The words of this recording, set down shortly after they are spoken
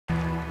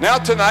Now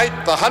tonight,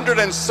 the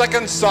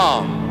 102nd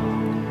Psalm,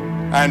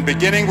 and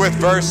beginning with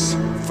verse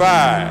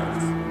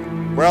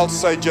 5. Well,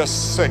 say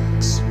just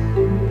 6.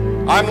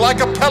 I'm like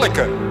a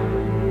pelican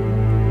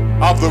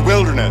of the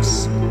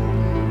wilderness.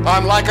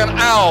 I'm like an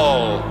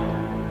owl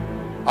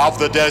of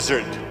the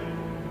desert.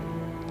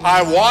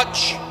 I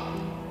watch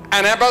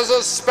and am as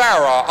a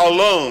sparrow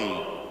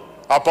alone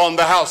upon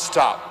the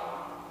housetop.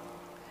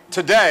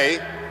 Today,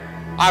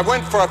 I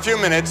went for a few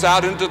minutes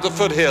out into the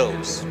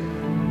foothills.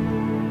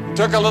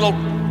 Took a little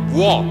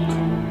walk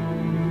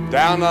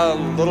down a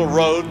little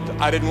road.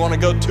 I didn't want to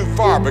go too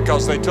far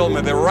because they told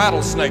me there were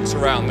rattlesnakes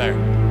around there.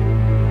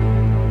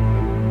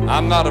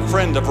 I'm not a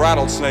friend of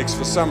rattlesnakes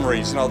for some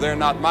reason. No, they're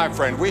not my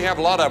friend. We have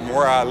a lot of them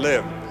where I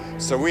live,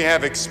 so we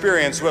have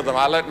experience with them.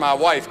 I let my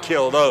wife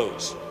kill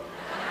those.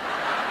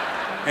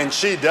 And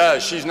she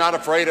does. She's not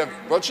afraid of,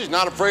 well, she's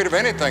not afraid of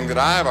anything that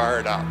I ever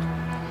heard of.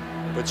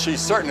 But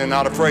she's certainly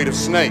not afraid of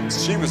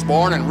snakes. She was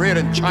born and reared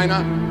in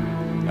China,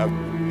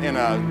 in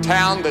a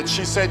town that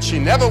she said she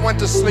never went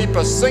to sleep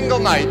a single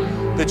night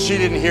that she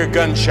didn't hear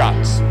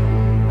gunshots.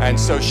 And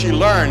so she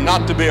learned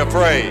not to be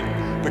afraid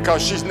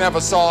because she's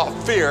never saw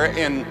fear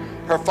in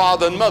her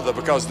father and mother,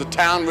 because the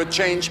town would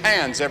change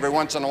hands every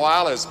once in a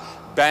while as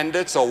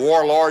bandits or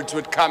warlords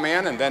would come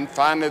in, and then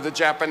finally the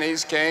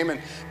Japanese came,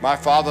 and my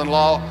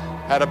father-in-law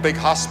had a big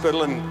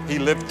hospital and he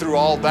lived through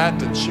all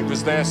that, and she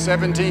was there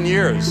 17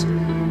 years.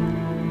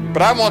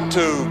 But I want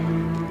to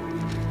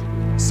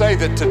say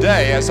that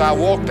today, as I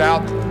walked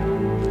out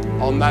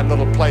on that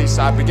little place,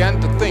 I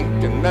began to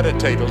think and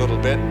meditate a little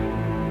bit,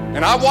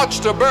 and I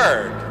watched a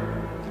bird.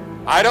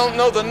 I don't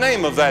know the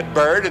name of that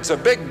bird. It's a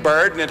big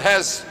bird and it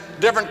has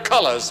different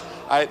colors.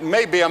 It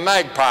may be a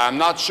magpie, I'm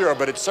not sure,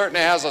 but it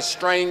certainly has a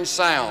strange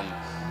sound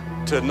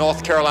to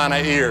North Carolina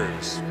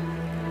ears.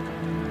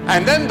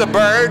 And then the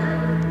bird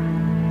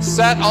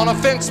sat on a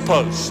fence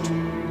post,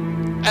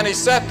 and he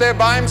sat there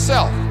by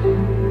himself.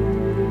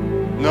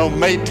 No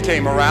mate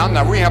came around.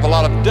 Now, we have a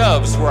lot of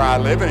doves where I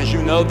live, and as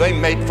you know, they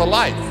mate for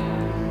life,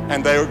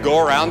 and they go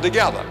around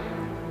together,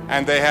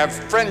 and they have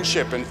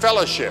friendship and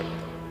fellowship,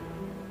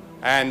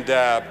 and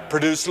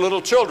produce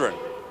little children,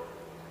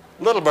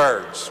 little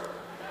birds.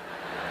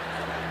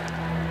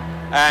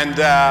 And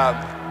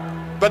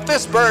but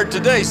this bird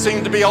today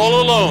seemed to be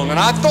all alone, and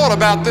I thought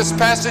about this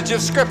passage of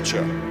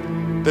Scripture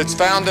that's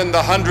found in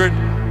the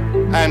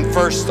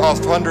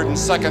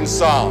 102nd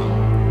Psalm.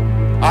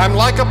 I'm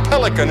like a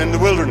pelican in the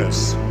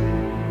wilderness.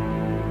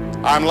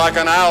 I'm like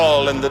an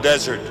owl in the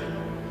desert.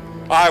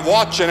 I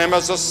watch and am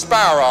as a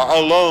sparrow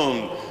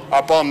alone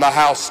upon the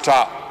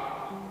housetop.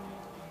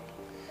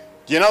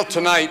 You know,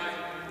 tonight,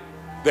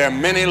 there are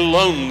many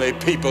lonely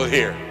people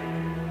here.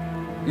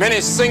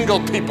 Many single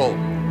people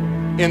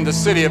in the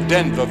city of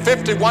Denver.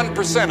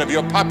 51% of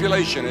your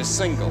population is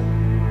single.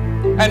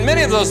 And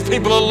many of those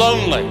people are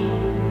lonely.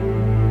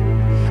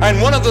 And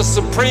one of the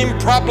supreme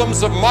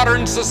problems of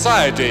modern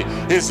society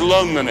is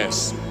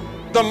loneliness.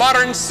 The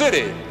modern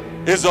city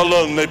is a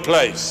lonely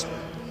place.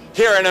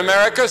 Here in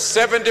America,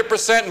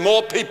 70%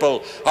 more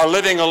people are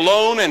living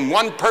alone in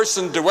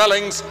one-person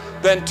dwellings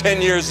than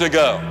 10 years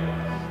ago.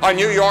 A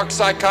New York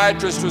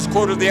psychiatrist was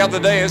quoted the other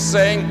day as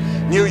saying,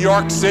 New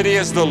York City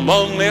is the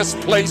loneliest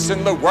place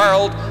in the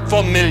world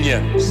for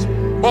millions.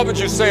 What would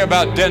you say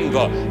about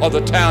Denver or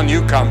the town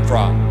you come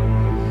from?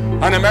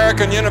 An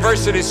American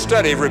university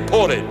study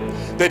reported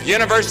that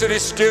university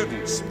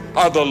students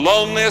are the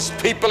loneliest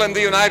people in the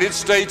United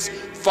States,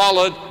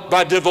 followed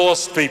by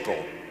divorced people.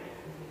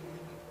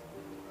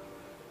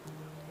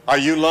 Are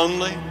you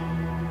lonely?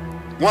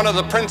 One of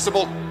the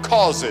principal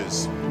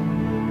causes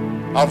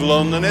of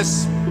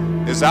loneliness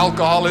is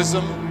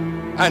alcoholism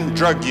and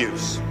drug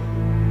use.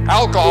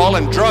 Alcohol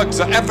and drugs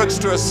are efforts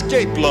to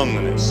escape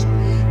loneliness.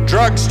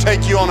 Drugs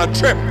take you on a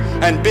trip,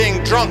 and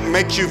being drunk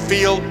makes you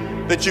feel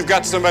that you've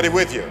got somebody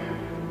with you.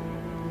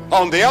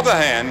 On the other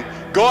hand,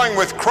 going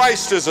with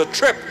Christ is a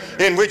trip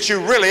in which you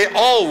really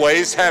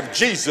always have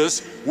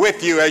Jesus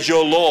with you as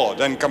your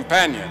Lord and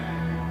companion.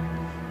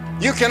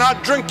 You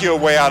cannot drink your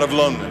way out of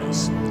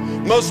loneliness.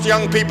 Most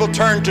young people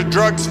turn to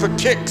drugs for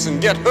kicks and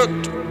get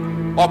hooked,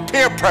 or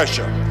peer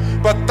pressure.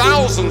 But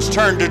thousands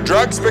turn to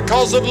drugs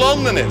because of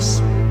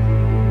loneliness.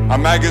 A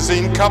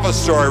magazine cover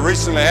story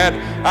recently had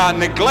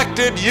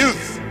neglected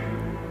youth.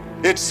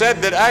 It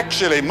said that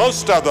actually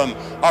most of them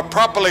are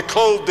properly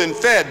clothed and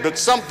fed, but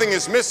something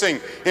is missing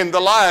in the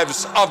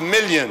lives of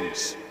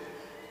millions.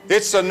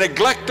 It's a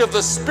neglect of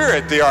the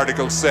spirit, the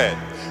article said,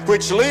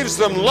 which leaves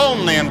them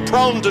lonely and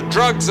prone to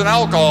drugs and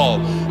alcohol,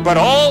 but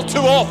all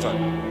too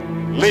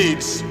often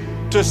leads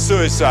to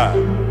suicide.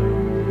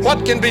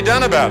 What can be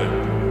done about it?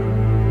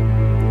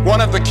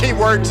 One of the key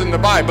words in the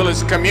Bible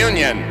is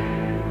communion,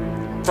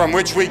 from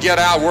which we get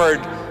our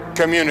word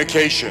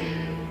communication.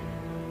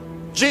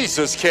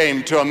 Jesus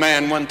came to a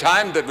man one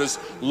time that was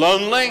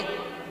lonely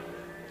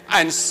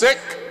and sick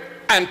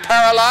and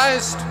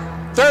paralyzed.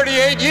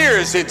 38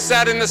 years he'd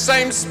sat in the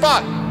same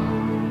spot,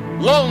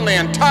 lonely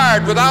and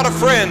tired without a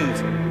friend.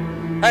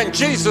 And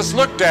Jesus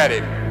looked at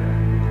him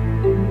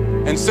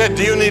and said,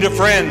 "Do you need a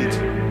friend?"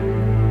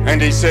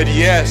 And he said,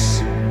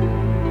 "Yes."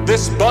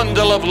 This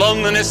bundle of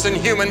loneliness and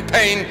human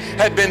pain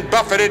had been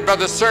buffeted by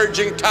the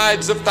surging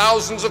tides of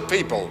thousands of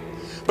people.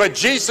 But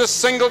Jesus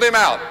singled him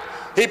out.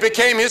 He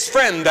became his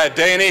friend that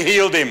day and he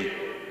healed him.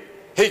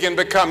 He can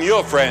become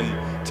your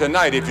friend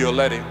tonight if you'll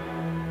let him.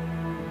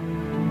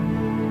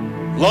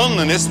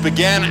 Loneliness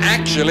began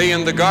actually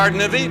in the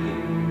Garden of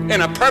Eden,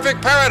 in a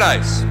perfect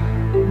paradise,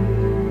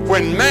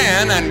 when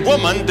man and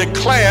woman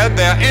declared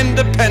their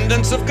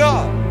independence of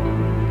God.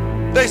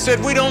 They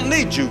said, we don't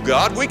need you,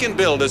 God. We can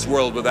build this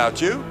world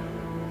without you.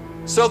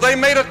 So they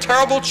made a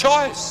terrible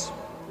choice.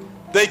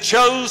 They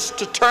chose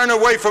to turn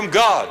away from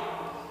God.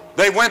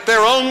 They went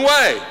their own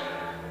way,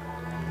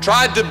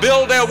 tried to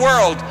build their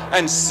world,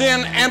 and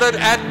sin entered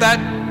at that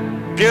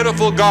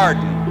beautiful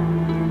garden.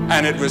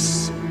 And it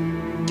was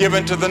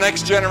given to the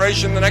next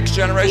generation, the next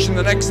generation,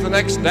 the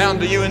next, down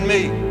to you and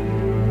me.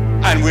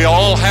 And we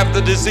all have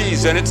the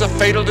disease, and it's a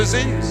fatal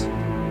disease.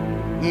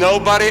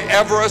 Nobody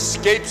ever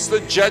escapes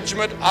the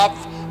judgment of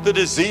the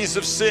disease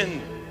of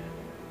sin.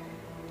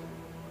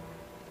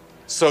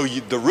 So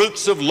the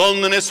roots of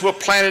loneliness were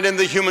planted in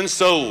the human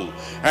soul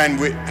and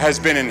has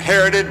been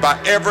inherited by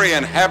every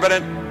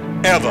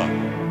inhabitant ever.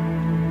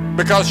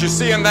 Because you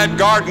see, in that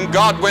garden,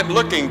 God went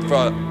looking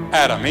for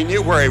Adam. He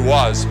knew where he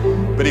was,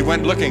 but he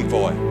went looking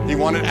for him. He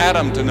wanted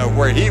Adam to know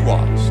where he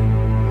was.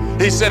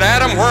 He said,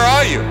 Adam, where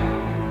are you?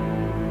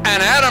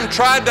 And Adam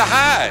tried to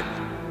hide.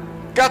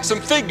 Got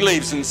some fig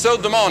leaves and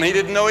sewed them on. He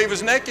didn't know he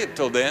was naked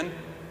till then.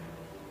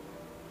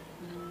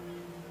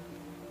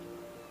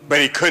 But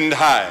he couldn't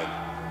hide.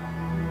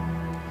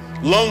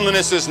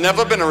 Loneliness has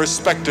never been a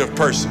respecter of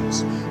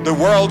persons. The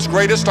world's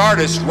greatest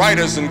artists,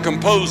 writers and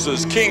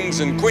composers, kings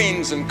and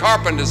queens and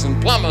carpenters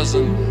and plumbers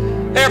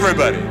and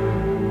everybody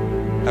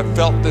have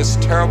felt this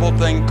terrible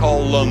thing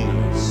called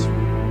loneliness.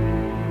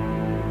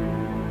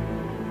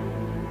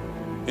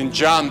 In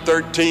John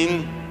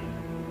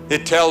 13,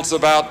 it tells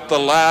about the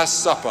Last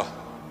Supper,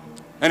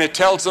 and it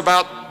tells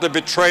about the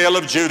betrayal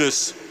of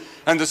Judas.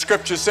 And the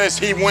scripture says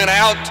he went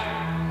out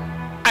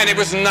and it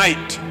was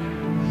night.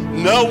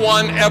 No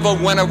one ever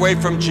went away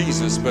from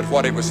Jesus but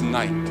what it was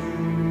night.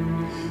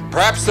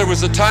 Perhaps there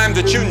was a time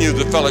that you knew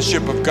the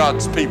fellowship of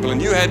God's people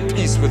and you had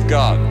peace with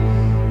God.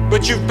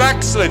 But you've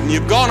backslidden,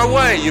 you've gone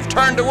away, you've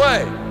turned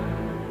away,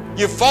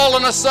 you've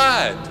fallen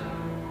aside.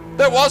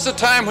 There was a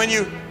time when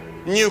you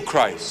knew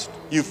Christ,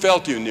 you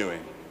felt you knew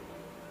him.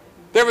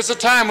 There was a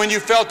time when you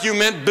felt you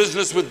meant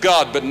business with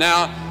God, but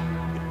now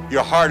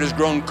your heart has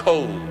grown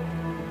cold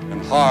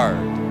and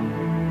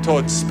hard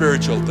towards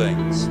spiritual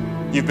things.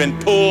 You've been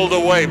pulled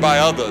away by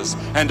others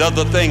and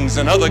other things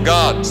and other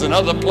gods and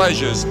other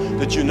pleasures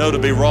that you know to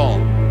be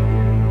wrong.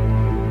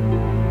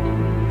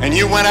 And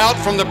you went out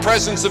from the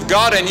presence of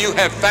God and you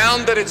have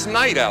found that it's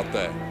night out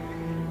there.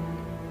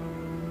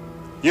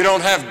 You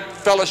don't have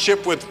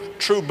fellowship with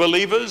true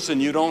believers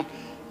and you don't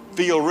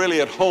feel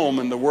really at home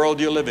in the world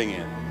you're living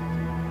in.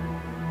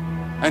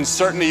 And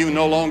certainly you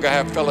no longer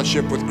have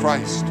fellowship with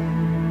Christ.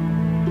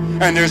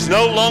 And there's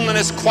no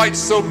loneliness quite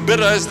so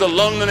bitter as the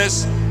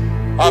loneliness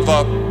of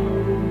a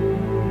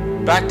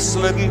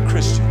backslidden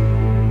Christian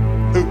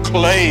who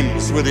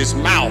claims with his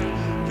mouth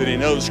that he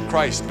knows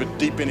Christ, but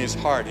deep in his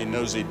heart he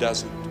knows he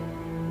doesn't.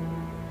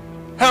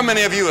 How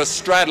many of you are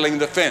straddling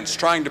the fence,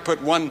 trying to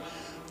put one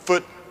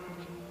foot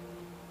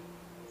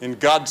in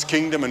God's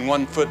kingdom and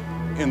one foot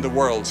in the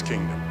world's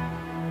kingdom?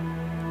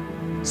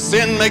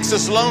 Sin makes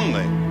us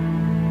lonely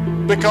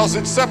because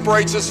it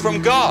separates us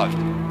from God.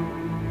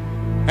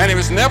 And it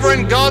was never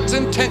in God's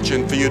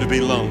intention for you to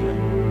be lonely.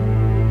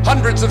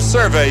 Hundreds of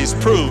surveys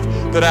prove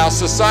that our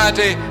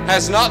society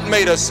has not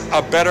made us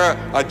a better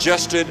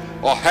adjusted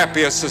or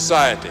happier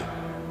society.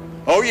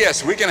 Oh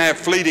yes, we can have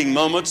fleeting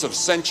moments of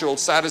sensual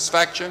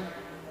satisfaction,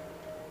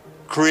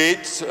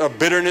 create a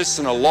bitterness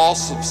and a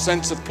loss of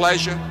sense of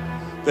pleasure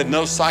that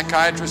no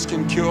psychiatrist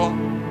can cure.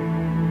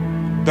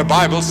 The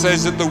Bible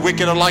says that the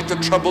wicked are like the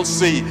troubled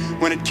sea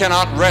when it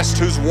cannot rest,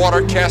 whose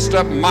water cast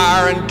up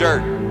mire and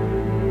dirt.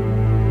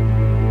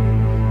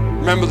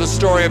 Remember the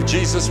story of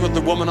Jesus with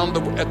the woman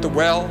at the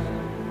well?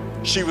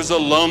 She was a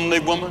lonely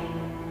woman.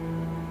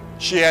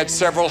 She had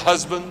several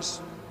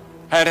husbands,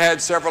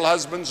 had several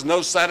husbands,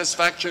 no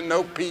satisfaction,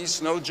 no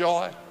peace, no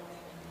joy.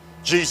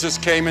 Jesus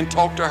came and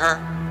talked to her,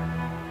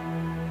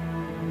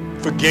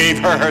 forgave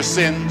her her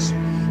sins,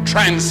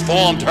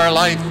 transformed her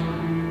life,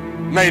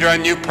 made her a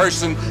new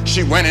person.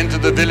 She went into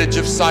the village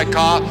of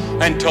Sychar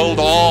and told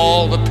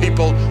all the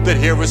people that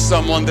here was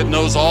someone that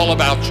knows all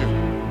about you.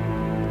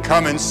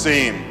 Come and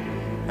see him.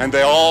 And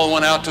they all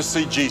went out to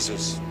see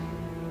Jesus.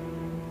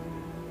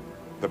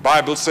 The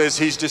Bible says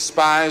he's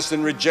despised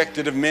and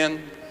rejected of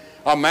men,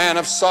 a man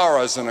of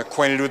sorrows and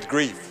acquainted with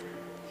grief.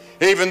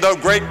 Even though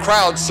great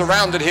crowds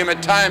surrounded him,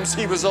 at times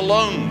he was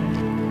alone.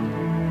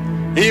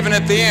 Even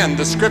at the end,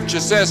 the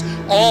scripture says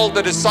all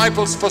the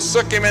disciples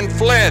forsook him and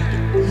fled.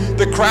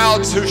 The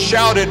crowds who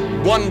shouted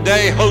one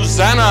day,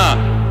 Hosanna,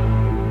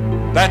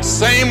 that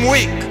same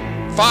week,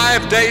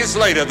 5 days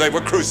later, they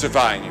were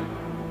crucifying him.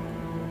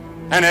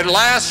 And at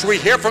last we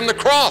hear from the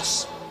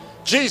cross,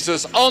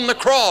 Jesus on the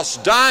cross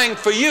dying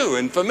for you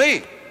and for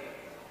me.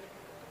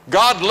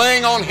 God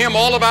laying on him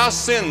all of our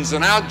sins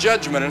and our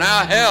judgment and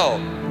our hell,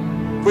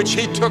 which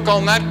he took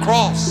on that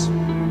cross.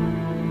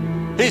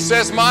 He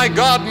says, my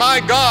God,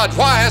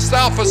 why hast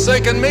thou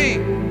forsaken me?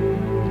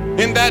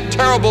 In that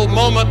terrible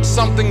moment,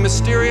 something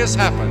mysterious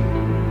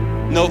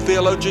happened. No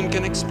theologian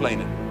can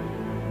explain it.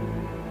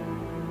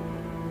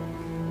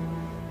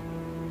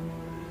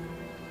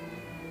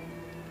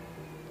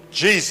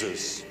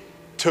 Jesus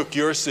took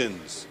your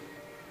sins,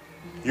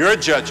 your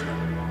judgment,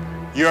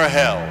 your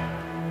hell.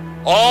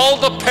 All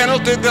the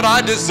penalty that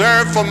I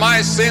deserved for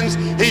my sins,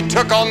 he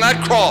took on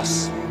that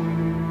cross.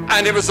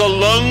 And it was a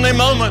lonely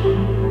moment,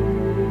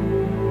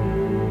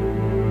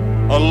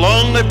 a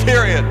lonely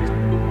period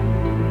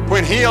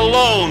when he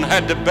alone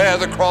had to bear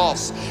the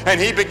cross, and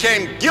he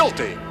became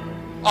guilty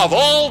of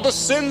all the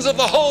sins of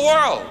the whole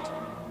world.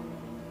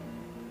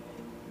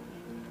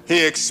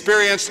 He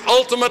experienced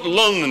ultimate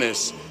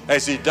loneliness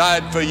as he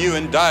died for you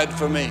and died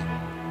for me.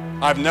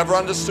 I've never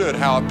understood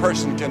how a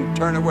person can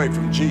turn away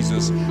from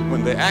Jesus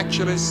when they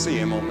actually see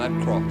him on that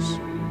cross,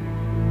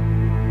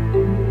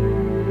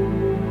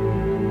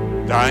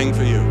 dying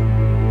for you,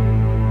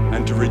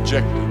 and to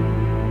reject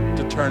him,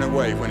 to turn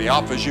away when he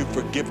offers you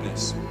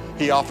forgiveness.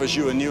 He offers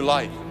you a new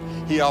life.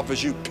 He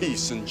offers you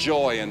peace and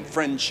joy and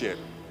friendship,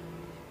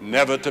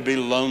 never to be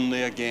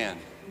lonely again.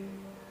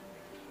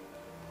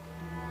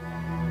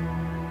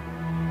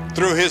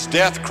 Through his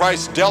death,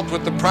 Christ dealt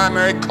with the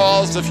primary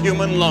cause of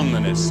human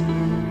loneliness,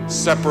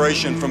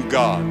 separation from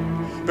God.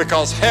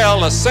 Because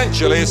hell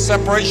essentially is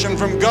separation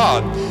from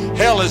God.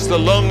 Hell is the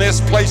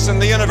loneliest place in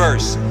the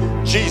universe.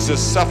 Jesus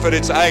suffered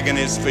its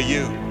agonies for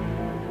you.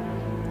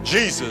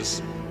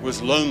 Jesus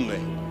was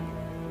lonely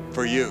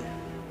for you.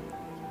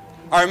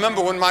 I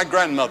remember when my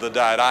grandmother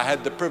died, I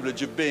had the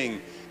privilege of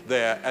being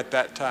there at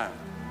that time.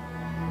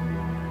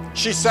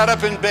 She sat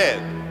up in bed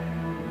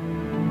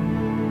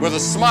with a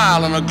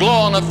smile and a glow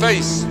on her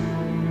face.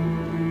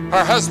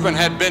 Her husband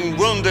had been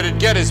wounded at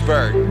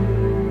Gettysburg,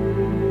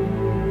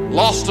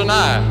 lost an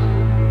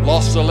eye,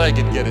 lost a leg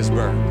at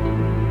Gettysburg.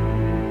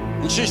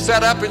 And she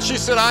sat up and she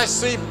said, I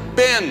see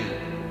Ben,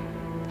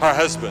 her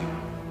husband,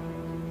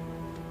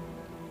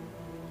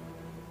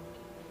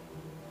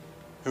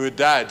 who had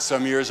died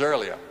some years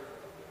earlier.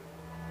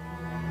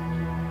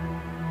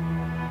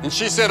 And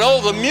she said,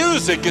 oh, the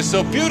music is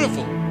so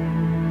beautiful.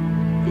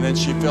 And then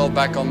she fell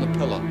back on the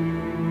pillow,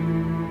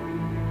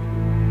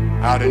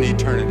 out in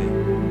eternity.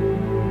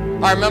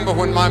 I remember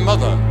when my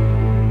mother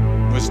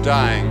was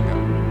dying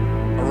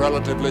a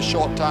relatively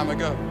short time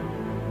ago,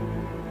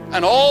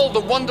 and all the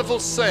wonderful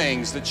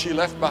sayings that she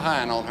left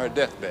behind on her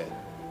deathbed,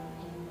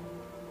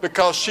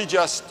 because she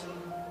just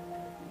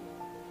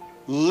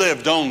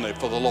lived only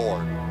for the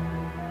Lord.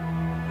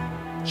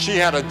 She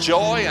had a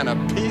joy and a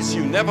peace.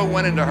 You never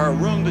went into her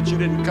room that you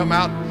didn't come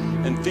out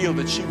and feel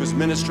that she was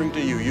ministering to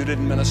you. You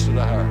didn't minister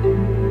to her.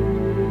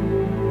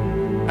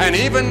 And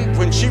even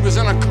when she was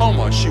in a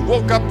coma, she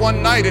woke up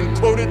one night and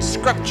quoted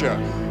scripture,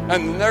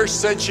 and the nurse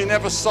said she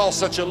never saw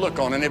such a look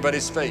on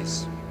anybody's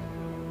face,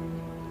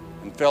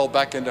 and fell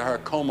back into her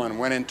coma and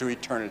went into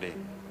eternity.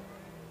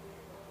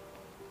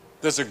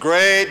 There's a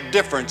great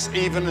difference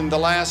even in the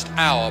last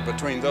hour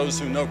between those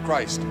who know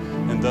Christ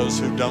and those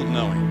who don't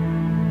know him.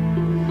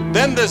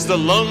 Then there's the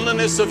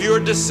loneliness of your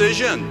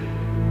decision.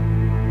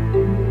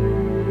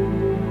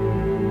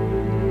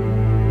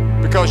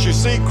 Because you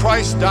see,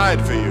 Christ died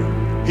for you.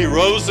 He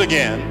rose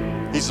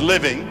again. He's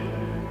living.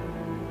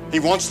 He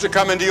wants to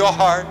come into your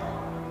heart.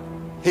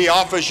 He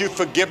offers you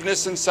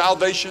forgiveness and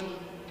salvation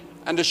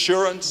and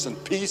assurance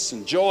and peace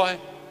and joy.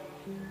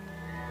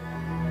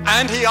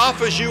 And he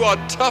offers you a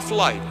tough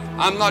life.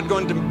 I'm not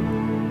going to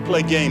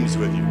play games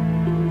with you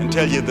and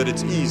tell you that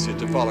it's easy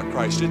to follow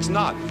Christ. It's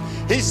not.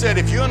 He said,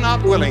 if you're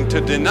not willing to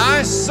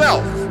deny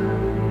self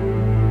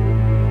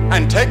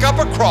and take up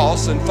a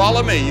cross and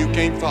follow me, you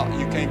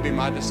can't be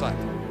my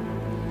disciple.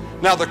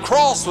 Now, the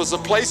cross was a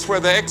place where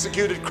they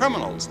executed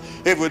criminals.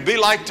 It would be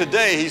like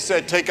today, he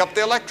said, take up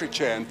the electric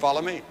chair and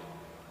follow me.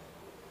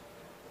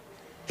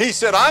 He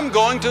said, I'm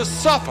going to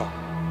suffer.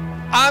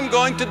 I'm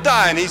going to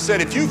die. And he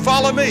said, if you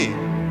follow me,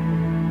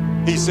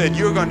 he said,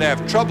 you're going to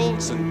have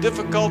troubles and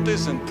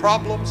difficulties and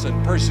problems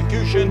and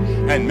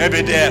persecution and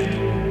maybe death.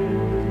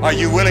 Are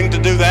you willing to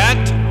do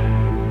that?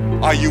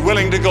 Are you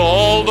willing to go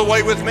all the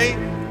way with me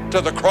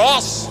to the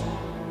cross?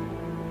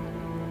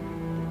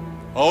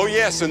 Oh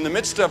yes, in the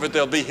midst of it,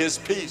 there'll be his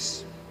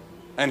peace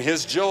and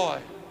his joy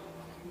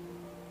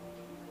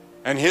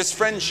and his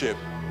friendship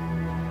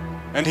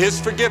and his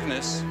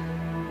forgiveness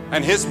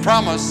and his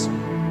promise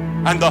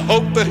and the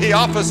hope that he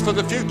offers for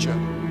the future.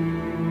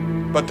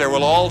 But there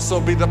will also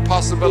be the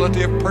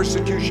possibility of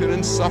persecution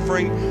and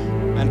suffering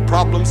and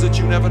problems that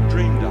you never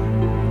dreamed of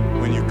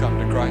when you come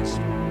to Christ.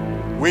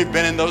 We've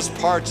been in those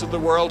parts of the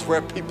world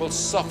where people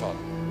suffer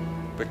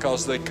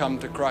because they come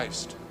to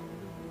Christ.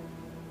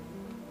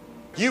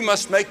 You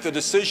must make the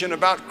decision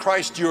about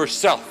Christ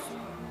yourself.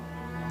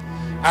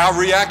 Our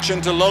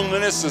reaction to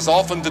loneliness is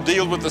often to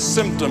deal with the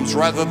symptoms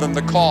rather than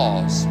the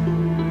cause.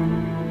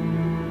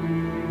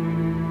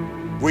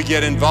 We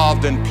get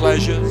involved in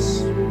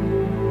pleasures,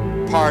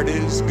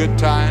 parties, good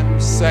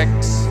times,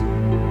 sex.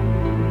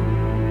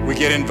 We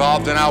get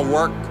involved in our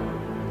work.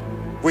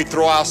 We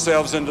throw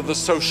ourselves into the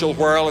social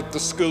whirl at the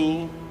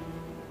school.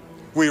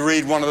 We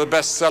read one of the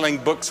best-selling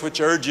books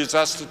which urges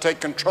us to take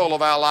control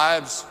of our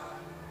lives.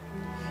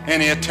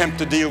 Any attempt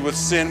to deal with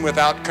sin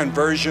without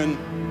conversion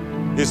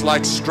is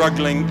like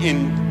struggling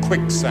in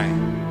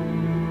quicksand.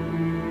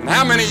 And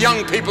how many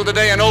young people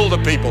today and older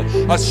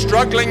people are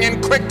struggling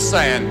in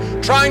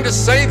quicksand, trying to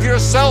save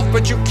yourself,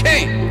 but you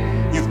can't.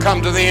 You've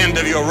come to the end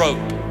of your rope.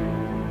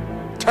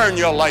 Turn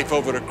your life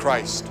over to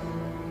Christ.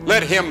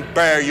 Let Him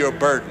bear your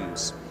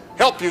burdens,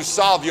 help you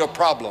solve your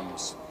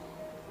problems,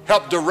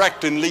 help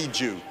direct and lead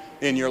you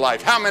in your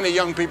life. How many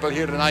young people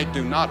here tonight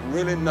do not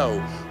really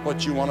know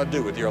what you want to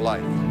do with your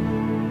life?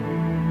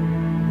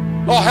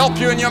 Or help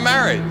you in your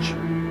marriage,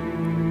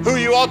 who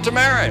you ought to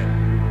marry.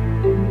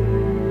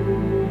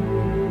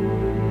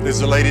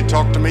 There's a lady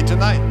talked to me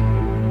tonight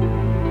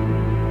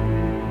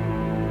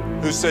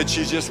who said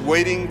she's just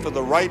waiting for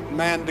the right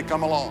man to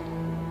come along.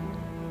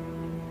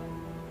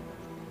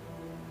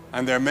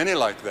 And there are many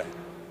like that.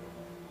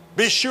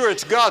 Be sure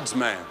it's God's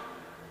man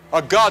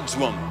or God's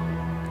woman.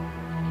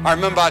 I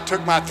remember I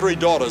took my 3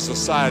 daughters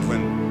aside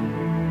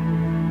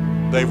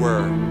when they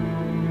were,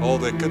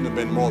 they couldn't have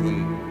been more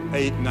than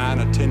 8, 9,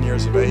 or 10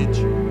 years of age.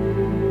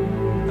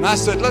 And I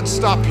said, let's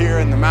stop here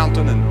in the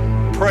mountain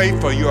and pray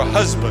for your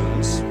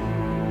husbands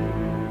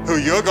who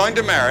you're going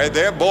to marry.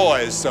 They're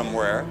boys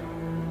somewhere.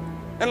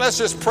 And let's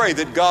just pray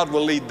that God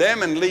will lead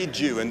them and lead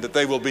you and that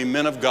they will be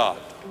men of God.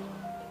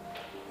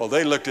 Well,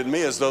 they looked at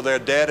me as though their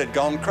dad had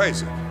gone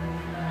crazy.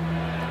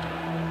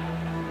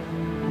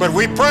 But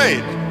we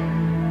prayed,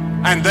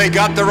 and they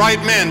got the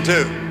right men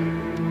too.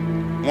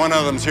 One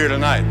of them's here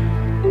tonight.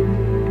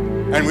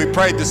 And we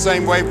prayed the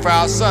same way for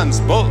our sons,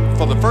 both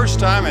for the first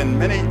time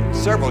in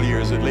several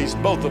years at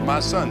least. Both of my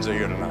sons are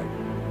here tonight.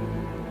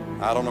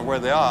 I don't know where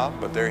they are,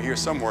 but they're here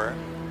somewhere.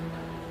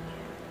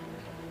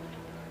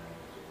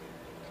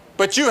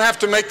 But you have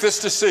to make this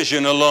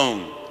decision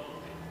alone.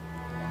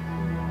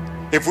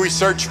 If we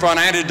search for an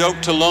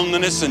antidote to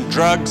loneliness and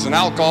drugs and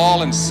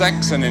alcohol and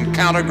sex and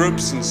encounter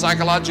groups and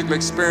psychological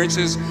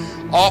experiences,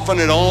 often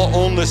it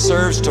only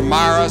serves to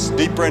mire us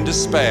deeper in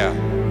despair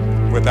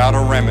without a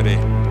remedy.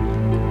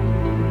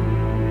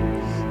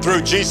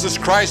 Through Jesus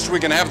Christ, we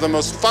can have the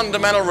most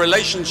fundamental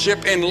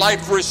relationship in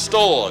life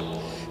restored.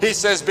 He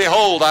says,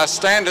 behold, I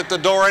stand at the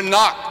door and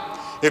knock.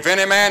 If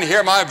any man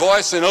hear my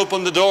voice and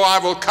open the door, I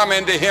will come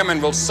into him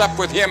and will sup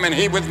with him and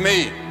he with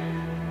me.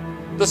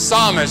 The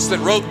psalmist that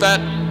wrote that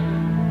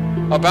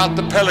about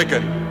the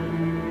pelican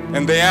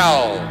and the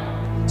owl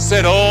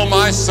said, oh,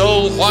 my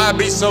soul, why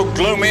be so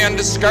gloomy and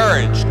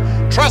discouraged?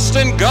 Trust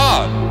in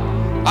God.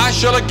 I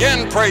shall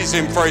again praise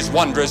Him for His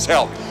wondrous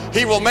help.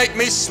 He will make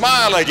me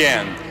smile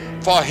again,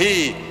 for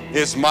He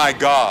is my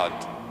God.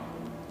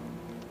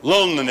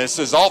 Loneliness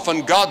is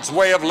often God's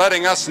way of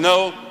letting us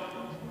know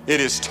it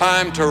is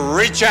time to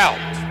reach out.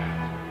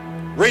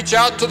 Reach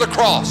out to the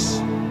cross.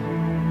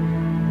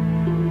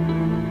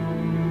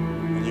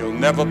 And you'll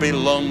never be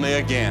lonely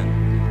again.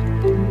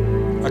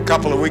 A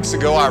couple of weeks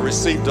ago, I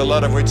received a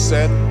letter which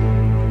said,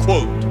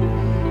 quote,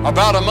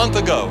 about a month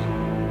ago,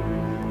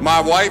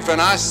 my wife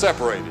and I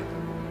separated.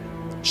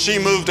 She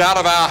moved out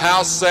of our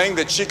house saying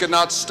that she could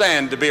not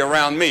stand to be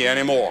around me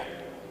anymore.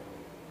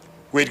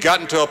 We'd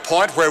gotten to a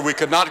point where we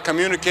could not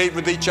communicate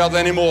with each other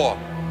anymore.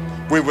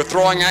 We were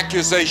throwing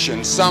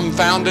accusations, some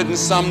founded and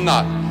some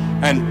not,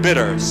 and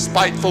bitter,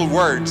 spiteful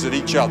words at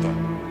each other.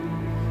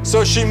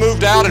 So she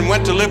moved out and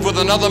went to live with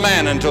another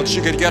man until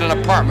she could get an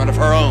apartment of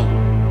her own.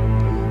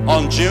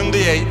 On June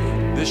the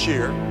 8th this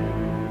year,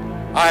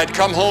 I had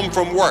come home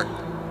from work,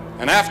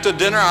 and after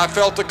dinner I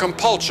felt a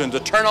compulsion to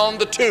turn on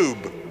the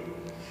tube.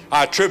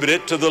 I attribute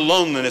it to the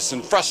loneliness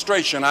and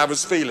frustration I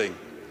was feeling.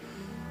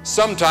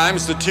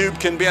 Sometimes the tube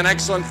can be an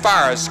excellent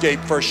fire escape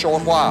for a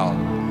short while,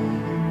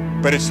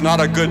 but it's not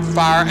a good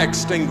fire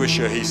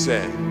extinguisher, he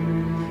said.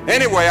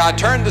 Anyway, I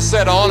turned the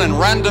set on and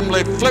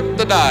randomly flipped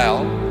the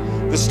dial.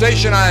 The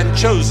station I had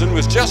chosen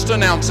was just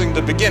announcing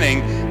the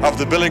beginning of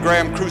the Billy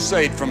Graham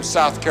Crusade from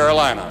South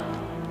Carolina.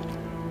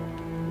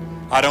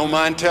 I don't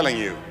mind telling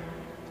you,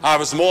 I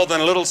was more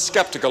than a little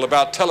skeptical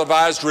about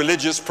televised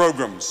religious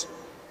programs,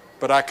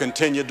 but I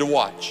continued to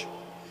watch.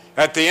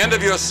 At the end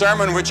of your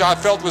sermon, which I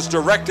felt was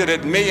directed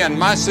at me and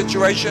my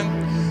situation,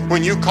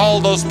 when you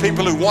called those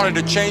people who wanted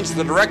to change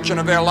the direction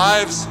of their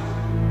lives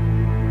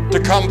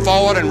to come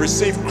forward and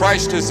receive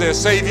Christ as their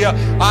Savior,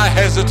 I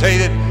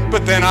hesitated,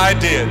 but then I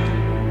did.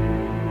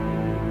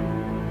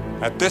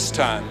 At this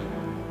time,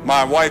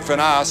 my wife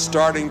and I are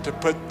starting to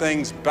put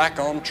things back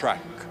on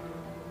track.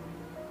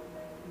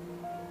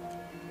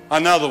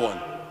 Another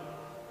one.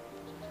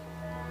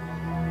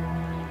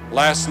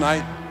 Last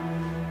night,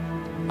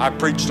 I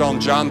preached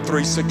on John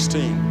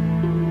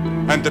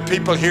 3:16, and the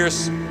people here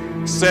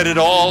said it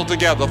all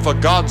together. For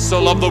God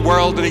so loved the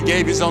world that He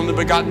gave His only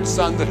begotten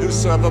Son, that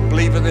whosoever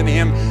believeth in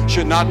Him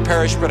should not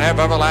perish but have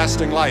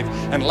everlasting life.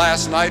 And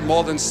last night,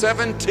 more than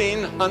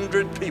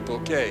 1,700 people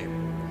came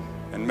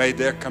and made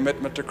their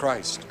commitment to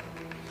Christ.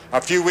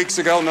 A few weeks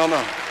ago,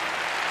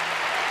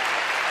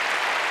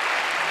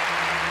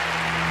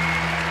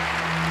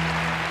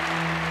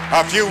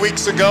 A few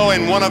weeks ago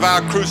in one of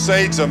our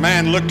crusades, a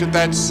man looked at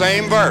that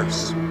same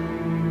verse,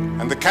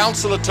 and the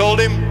counselor told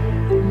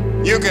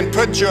him, you can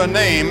put your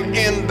name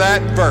in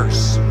that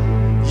verse.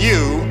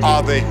 You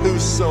are the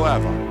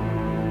whosoever.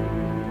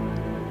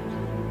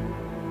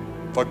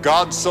 For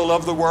God so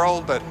loved the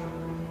world that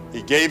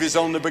he gave his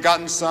only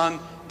begotten Son,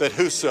 that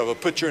whosoever,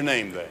 put your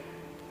name there.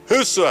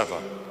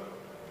 Whosoever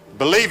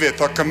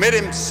believeth or commit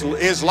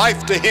his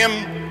life to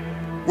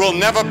him will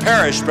never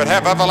perish but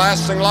have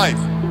everlasting life.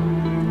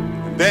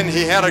 And then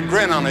he had a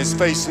grin on his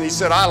face and he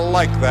said, I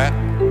like that.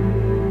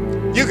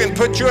 You can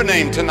put your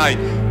name tonight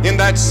in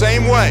that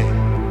same way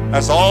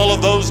as all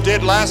of those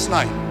did last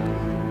night.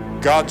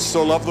 God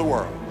so loved the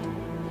world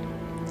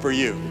for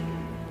you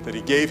that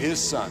he gave his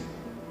Son.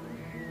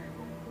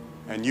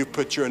 And you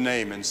put your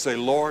name and say,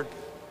 Lord,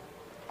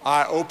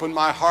 I open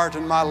my heart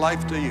and my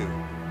life to you.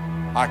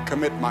 I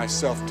commit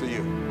myself to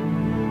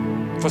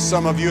you. For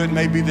some of you, it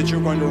may be that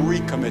you're going to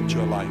recommit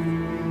your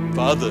life.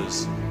 For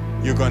others,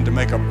 you're going to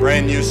make a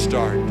brand new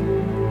start.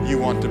 You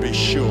want to be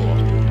sure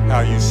how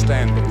you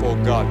stand before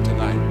God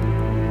tonight.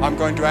 I'm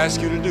going to ask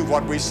you to do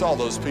what we saw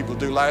those people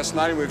do last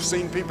night. We've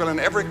seen people in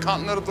every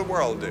continent of the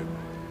world do.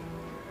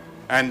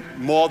 And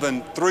more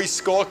than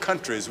 70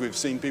 countries we've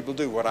seen people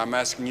do what I'm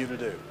asking you to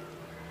do.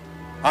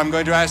 I'm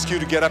going to ask you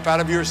to get up out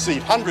of your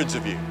seat, hundreds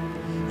of you,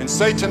 and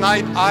say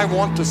tonight, I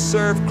want to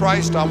serve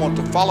Christ, I want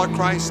to follow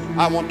Christ,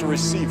 I want to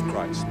receive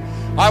Christ.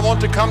 I want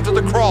to come to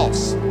the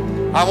cross.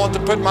 I want to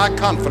put my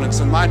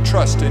confidence and my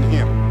trust in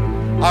him.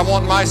 I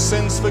want my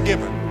sins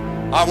forgiven.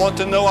 I want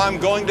to know I'm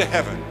going to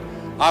heaven.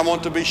 I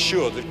want to be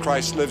sure that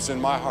Christ lives in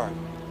my heart.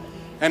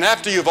 And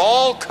after you've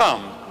all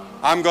come,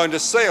 I'm going to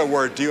say a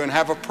word to you and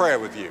have a prayer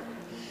with you.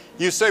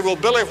 You say, well,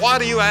 Billy, why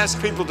do you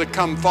ask people to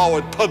come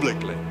forward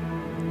publicly?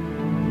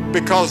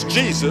 Because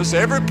Jesus,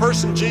 every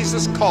person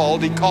Jesus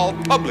called, he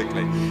called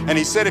publicly. And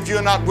he said, if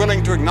you're not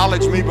willing to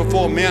acknowledge me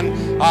before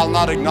men, I'll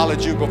not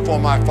acknowledge you before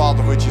my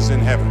Father which is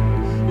in heaven.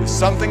 There's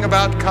something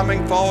about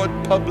coming forward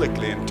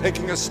publicly and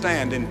taking a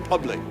stand in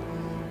public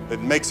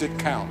that makes it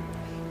count.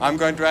 I'm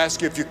going to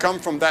ask you, if you come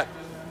from that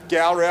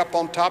gallery up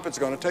on top, it's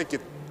going to take you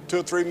 2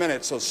 or 3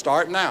 minutes, so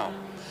start now.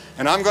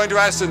 And I'm going to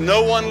ask that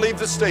no one leave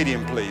the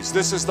stadium, please.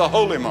 This is the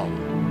holy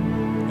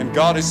moment. And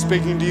God is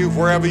speaking to you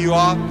wherever you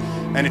are.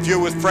 And if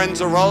you're with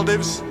friends or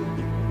relatives,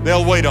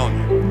 they'll wait on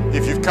you.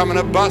 If you've come in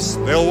a bus,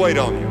 they'll wait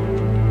on you.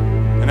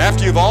 And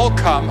after you've all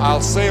come,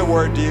 I'll say a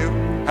word to you,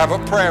 have a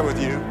prayer with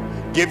you,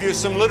 give you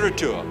some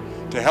literature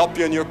to help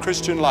you in your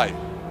Christian life.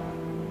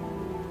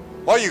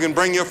 Or you can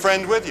bring your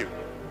friend with you,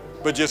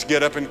 but just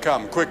get up and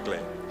come quickly.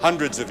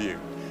 Hundreds of you.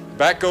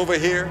 Back over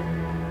here,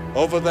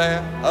 over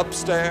there,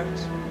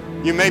 upstairs.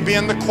 You may be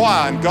in the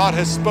choir and God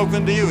has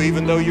spoken to you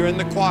even though you're in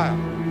the choir.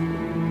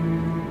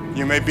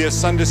 You may be a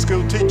Sunday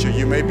school teacher.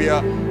 You may be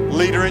a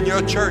leader in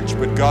your church,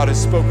 but God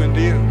has spoken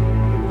to you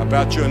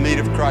about your need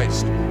of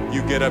Christ.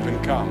 You get up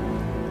and come.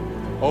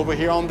 Over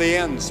here on the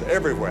ends,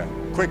 everywhere,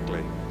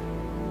 quickly.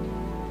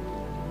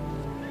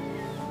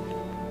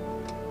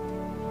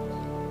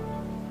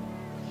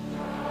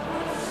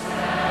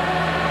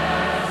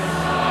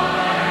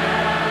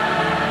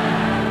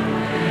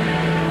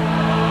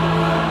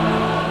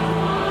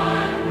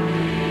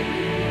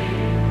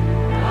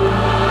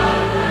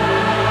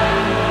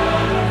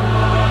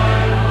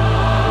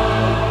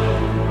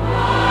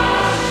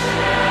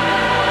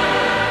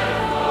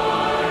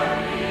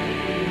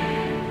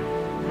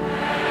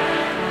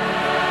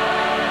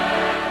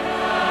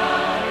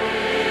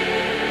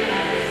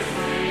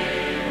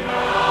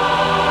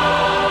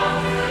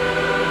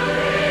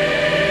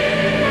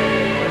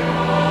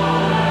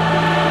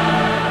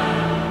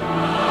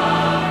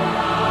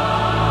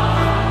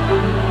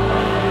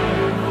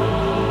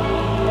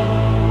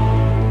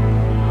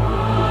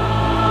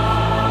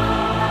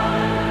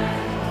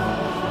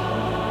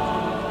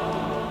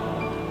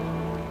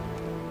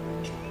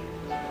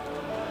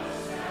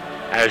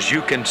 As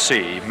you can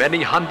see,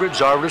 many hundreds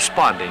are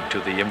responding to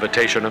the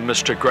invitation of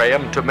Mr.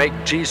 Graham to make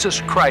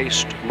Jesus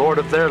Christ Lord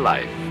of their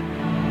life.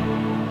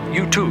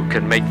 You too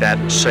can make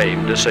that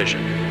same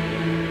decision.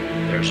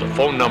 There's a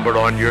phone number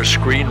on your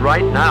screen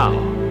right now.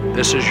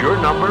 This is your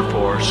number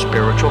for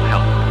spiritual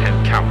help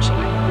and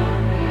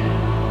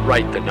counseling.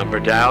 Write the number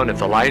down. If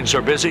the lines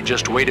are busy,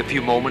 just wait a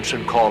few moments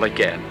and call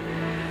again.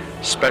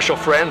 Special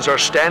friends are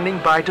standing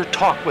by to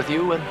talk with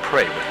you and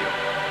pray with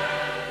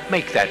you.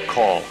 Make that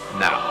call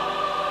now.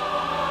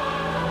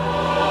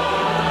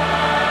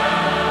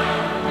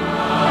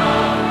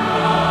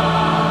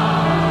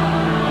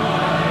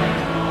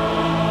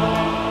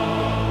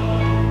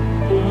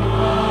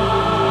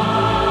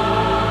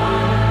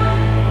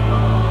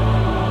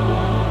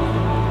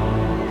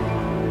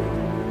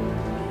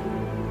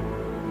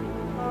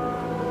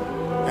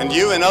 And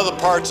you in other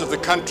parts of the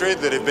country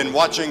that have been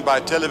watching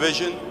by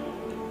television,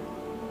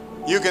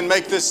 you can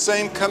make this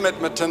same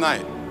commitment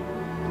tonight.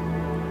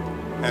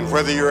 And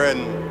whether you're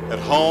at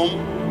home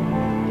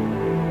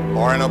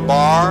or in a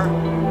bar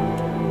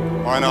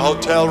or in a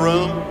hotel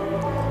room,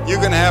 you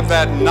can have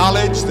that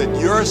knowledge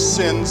that your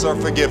sins are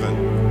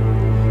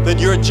forgiven. that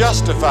you're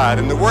justified.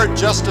 And the word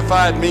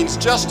justified means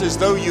just as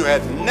though you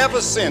had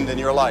never sinned in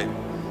your life.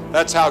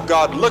 That's how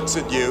God looks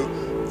at you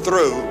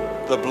through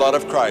the blood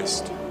of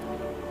Christ.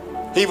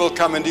 He will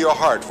come into your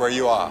heart where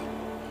you are.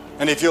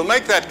 And if you'll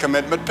make that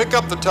commitment, pick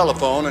up the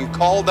telephone and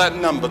call that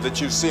number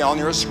that you see on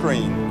your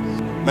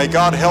screen. May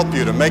God help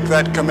you to make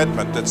that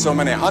commitment that so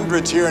many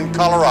hundreds here in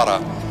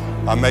Colorado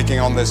are making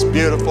on this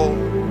beautiful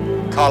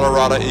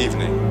Colorado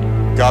evening.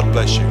 God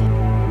bless you.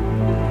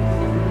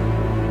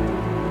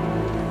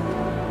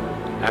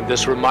 And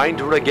this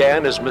reminder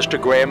again, as Mr.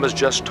 Graham has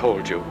just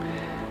told you,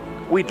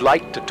 we'd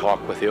like to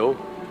talk with you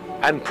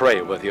and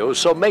pray with you,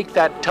 so make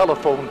that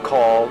telephone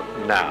call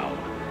now.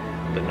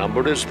 The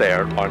number is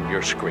there on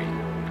your screen.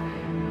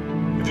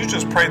 If you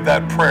just prayed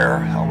that prayer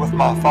with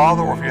my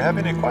Father, or if you have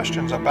any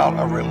questions about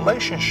a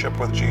relationship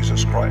with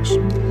Jesus Christ,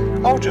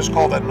 I would just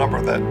call that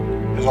number that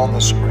is on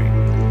the screen.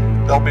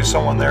 There'll be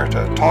someone there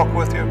to talk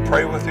with you,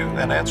 pray with you,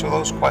 and answer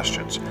those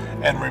questions.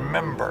 And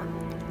remember,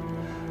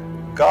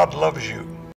 God loves you.